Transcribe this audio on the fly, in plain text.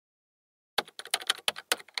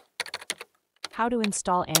How to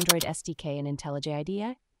install Android SDK in IntelliJ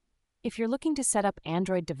IDEA? If you're looking to set up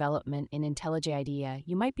Android development in IntelliJ IDEA,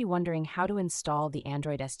 you might be wondering how to install the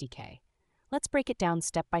Android SDK. Let's break it down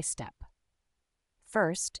step by step.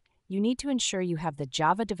 First, you need to ensure you have the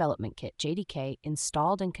Java Development Kit (JDK)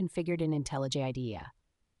 installed and configured in IntelliJ IDEA.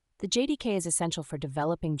 The JDK is essential for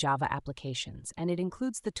developing Java applications, and it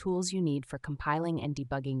includes the tools you need for compiling and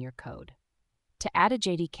debugging your code. To add a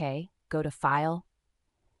JDK, go to File,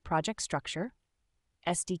 Project Structure,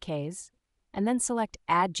 SDKs, and then select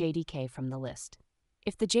Add JDK from the list.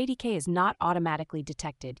 If the JDK is not automatically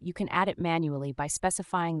detected, you can add it manually by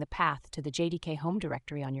specifying the path to the JDK home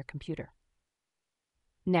directory on your computer.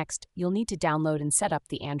 Next, you'll need to download and set up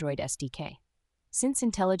the Android SDK. Since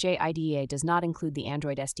IntelliJ IDEA does not include the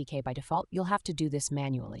Android SDK by default, you'll have to do this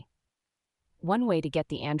manually. One way to get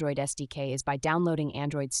the Android SDK is by downloading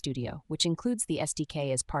Android Studio, which includes the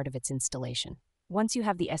SDK as part of its installation. Once you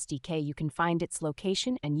have the SDK, you can find its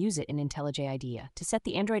location and use it in IntelliJ IDEA. To set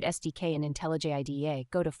the Android SDK in IntelliJ IDEA,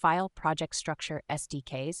 go to File, Project Structure,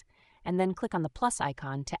 SDKs, and then click on the plus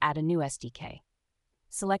icon to add a new SDK.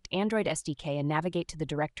 Select Android SDK and navigate to the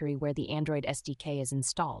directory where the Android SDK is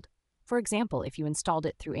installed. For example, if you installed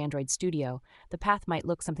it through Android Studio, the path might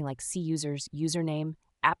look something like cuser's username,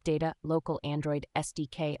 appdata, local Android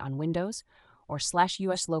SDK on Windows, or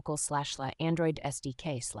 /us local /Android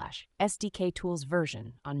SDK /SDK tools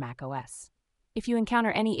version on macOS. If you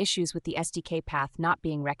encounter any issues with the SDK path not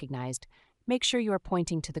being recognized, make sure you are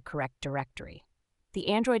pointing to the correct directory. The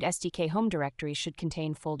Android SDK home directory should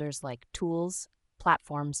contain folders like Tools,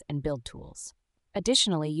 Platforms, and Build Tools.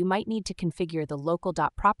 Additionally, you might need to configure the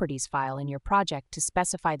local.properties file in your project to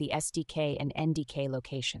specify the SDK and NDK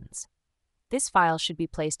locations. This file should be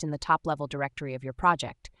placed in the top-level directory of your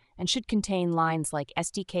project and should contain lines like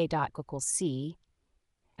sdk.c,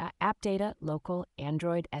 appdata local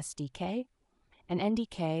Android SDK, and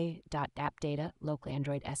ndk.appdata local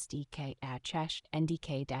Android SDK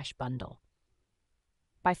ndk-bundle.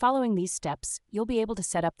 By following these steps, you'll be able to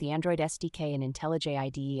set up the Android SDK in IntelliJ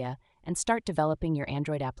IDEA and start developing your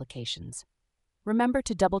Android applications. Remember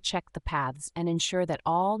to double-check the paths and ensure that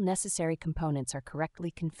all necessary components are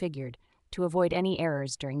correctly configured to avoid any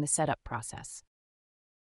errors during the setup process.